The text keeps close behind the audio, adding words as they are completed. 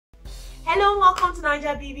Hello and welcome to Niger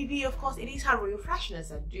BBB. Of course, it is her Royal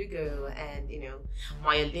Freshness, Adaugo, and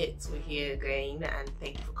my elite. We're here again, and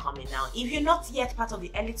thank you for coming. Now, if you're not yet part of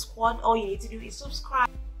the elite squad, all you need to do is subscribe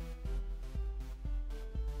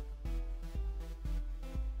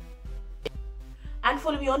and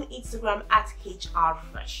follow me on Instagram at HR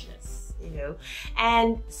Freshness.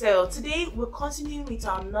 And so today we're continuing with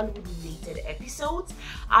our Nollywood related episodes.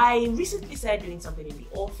 I recently started doing something in the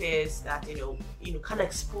office that kind of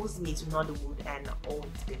exposed me to Nollywood and all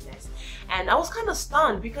its goodness, and I was kind of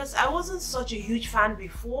stunned because I wasn't such a huge fan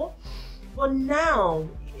before, but now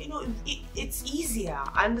it's easier.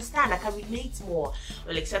 I understand, I can relate more,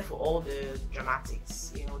 well, except for all the dramatics,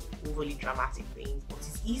 the overly dramatic things, but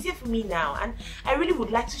it's easier for me now, and I really would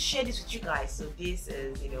like to share this with you guys. So this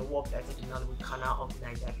is what I did in the Nollywood corner of the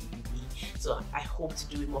Niger BBB. So I hope to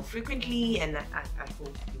do it more frequently, and I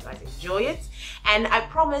hope you guys enjoy it. And I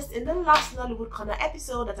promised in the last Nollywood corner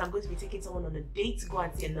episode that I'm going to be taking someone on a date to go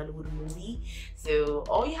and see a Nollywood movie. So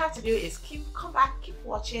all you have to do is come back, keep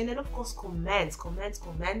watching, and of course comment,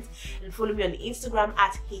 and follow me on Instagram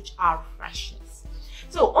at HR Freshness.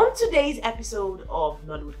 So on today's episode of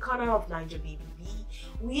Nollywood corner of Niger BBB,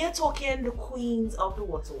 we are talking the queens of the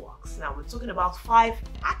waterworks. Now we're talking about 5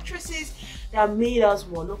 actresses that made us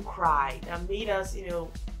want to cry, that made us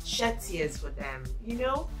shed tears for them,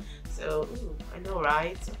 so I know,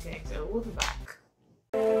 right? Okay, so we'll be back.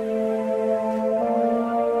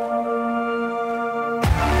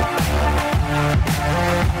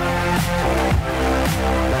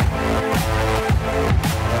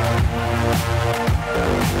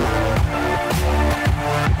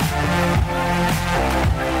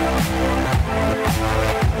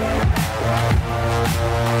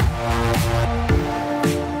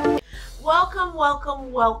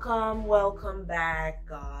 Welcome back,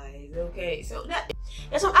 guys. Okay, so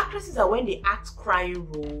there's some actresses that when they act crying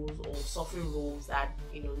roles or suffering roles that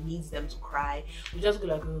needs them to cry, we just go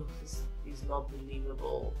like, oh, this is not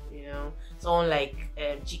believable. Someone like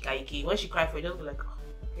Chika Ike, when she cried for it, just go like, oh,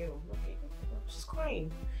 okay, she's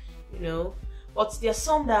crying, But there's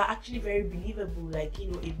some that are actually very believable, like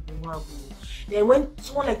Adaugo. Then when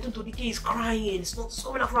someone like Tonto Dikeh is crying, it's not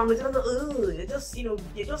coming out from it,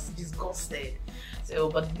 they're just disgusted. So,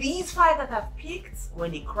 but these 5 that I've picked,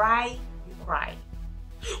 when they cry, you cry.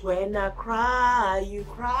 When I cry, you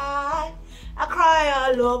cry. I cry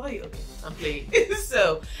all over you. Okay, I'm playing.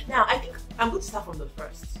 So now I think I'm going to start from the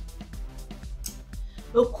first.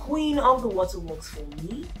 The queen of the waterworks for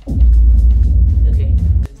me. Okay, I'm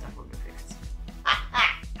going to start from the 5th.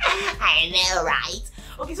 I know, right?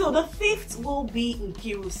 Okay, so the 5th will be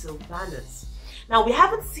Nkiru Sylvanus. Now we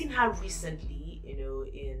haven't seen her recently, in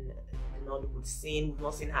the Nollywood scene. We've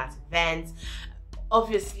not seen her at events,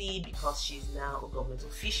 obviously because she's now a government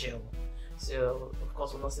official. So of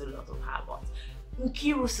course we'll not see a lot of her, but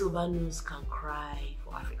Nkiru Sylvanus can cry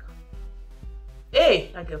for Africa.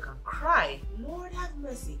 Hey, that girl can cry. Lord have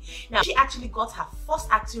mercy. Now, she actually got her first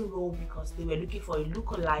acting role because they were looking for a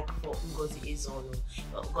lookalike for Ngozi Ezeonu.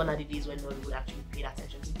 Gone are the days when Nollywood actually paid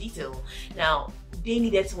attention to detail. Now, they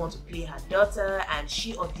needed someone to play her daughter, and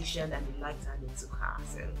she auditioned and they liked her and they took her.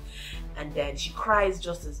 So, and then she cries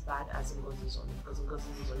just as bad as Ngozi Ezeonu because Ngozi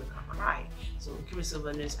Ezeonu can cry. So, Nkiru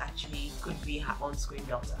Sylvanus actually could be her on-screen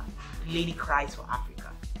daughter. The lady cries for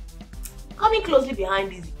Africa. Coming closely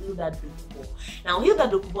behind is Hilda Dokubo. Now, Hilda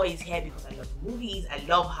Dokubo is here because I love the movies. I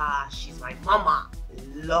love her. She's my mama.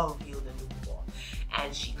 I love Hilda Dokubo.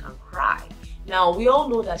 And she can cry. Now, we all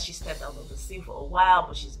know that she stepped out of the scene for a while,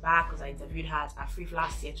 but she's back because I interviewed her at Afrif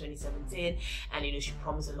last year, 2017. And, she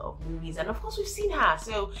promised a lot of movies. And, of course, we've seen her.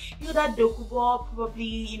 So, Hilda Dokubo,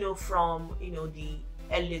 probably, from, the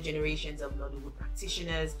earlier generations of Nollywood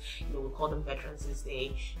practitioners, we call them veterans this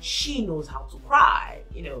day. She knows how to cry.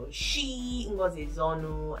 She, Ngozi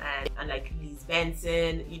Ezeonu, and like Liz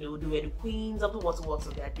Benson, they were the queens of the waterworks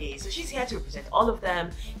of their day. So she's here to represent all of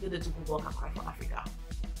them. The Dokubo can cry for Africa.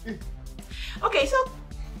 Okay, so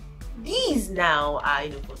these now are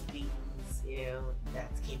for the ladies, that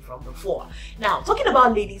came from before. Now, talking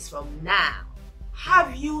about ladies from now,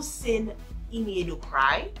 have you seen Iniedo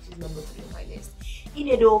cry? She's number 3 on my list.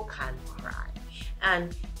 Iniedo can cry,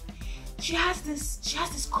 and she has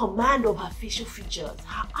this command of her facial features,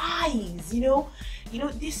 her eyes.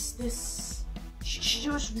 She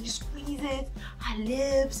just really squeezes her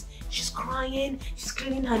lips. She's crying. She's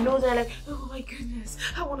cleaning her nose. And like, oh my goodness,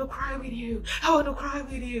 I want to cry with you. I want to cry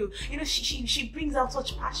with you. She brings out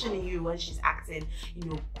such passion in you when she's acting.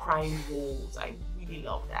 Crying roles. I really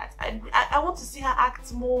love that. I want to see her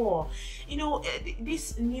act more.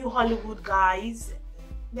 These new Hollywood guys,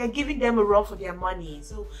 they're giving them a run for their money.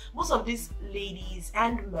 So most of these ladies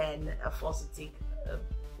and men are forced to take,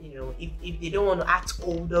 you know, if they don't want to act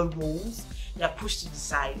older roles, they're pushed to the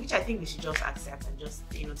side, which I think they should just accept and just,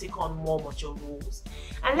 you know, take on more mature roles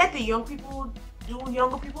and let the young people do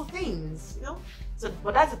younger people things, you know. So,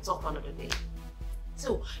 but that's a talk for another day.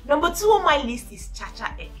 So number 2 on my list is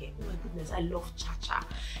Chacha Eke. Oh my goodness, I love Chacha.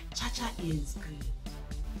 Chacha is good.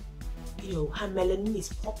 You know, her melanin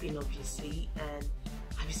is popping obviously, and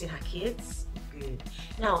have you seen her kids? Good.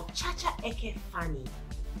 Now Chacha Eke Fanny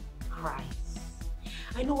cries.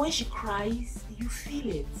 I know when she cries, you feel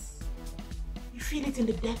it. You feel it in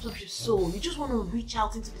the depths of your soul. You just want to reach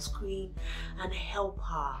out into the screen and help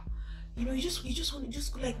her. You know, you just want to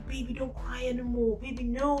just go like, baby, don't cry anymore. Baby,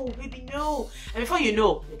 no, baby, no. And before you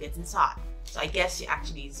know, you're getting sad. So I guess she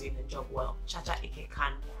actually is doing her job well. Chacha Eke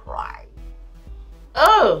can cry.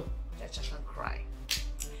 Oh, Chacha can cry.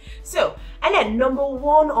 So, and then number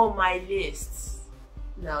 1 on my list.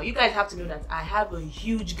 Now, you guys have to know that I have a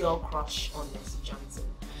huge girl crush on Mercy Johnson.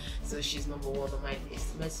 So she's number 1 on my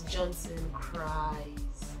list. Mercy Johnson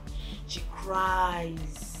cries. She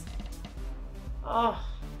cries. Oh.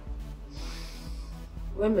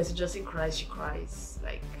 When Mercy Johnson cries, she cries.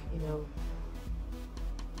 Like, you know,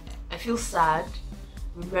 I feel sad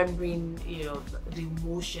remembering, you know, the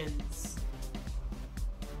emotions.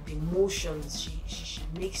 The emotions she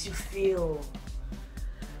makes you feel.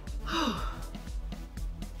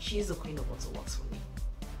 She's the queen of what works for me.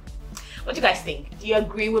 What do you guys think? Do you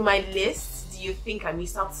agree with my list? Do you think I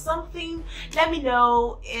missed out something? Let me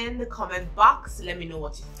know in the comment box. Let me know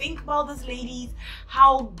what you think about these ladies.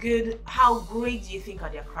 How good, how great do you think are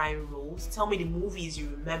their crying roles? Tell me the movies you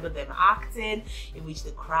remember them acting, in which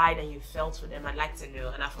they cried and you felt for them. I'd like to know.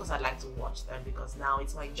 And of course I'd like to watch them because now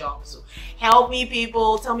it's my job. So help me,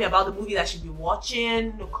 people. Tell me about the movies I should be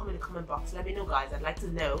watching. No, comment in the comment box. Let me know, guys. I'd like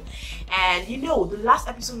to know. And you know, the last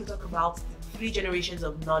episode we talked about 3 generations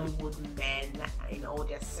of Nollywood men in all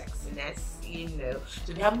their sexiness, you know.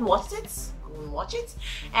 So if you haven't watched it, go and watch it.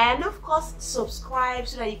 And of course, subscribe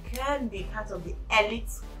so that you can be part of the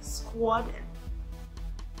elite squad.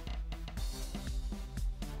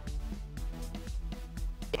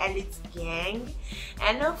 Elite gang.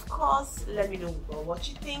 And of course, let me know what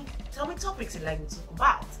you think. Tell me topics you'd like me to talk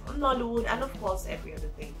about on Nollywood, and of course every other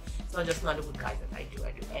thing. It's not just Nollywood guys that I do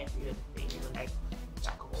every other thing, you know, like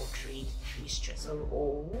jack of all trades, mistress of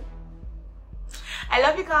all. I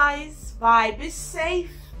love you guys. Bye. Be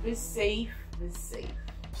safe. Be safe. Be safe.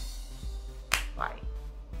 Bye.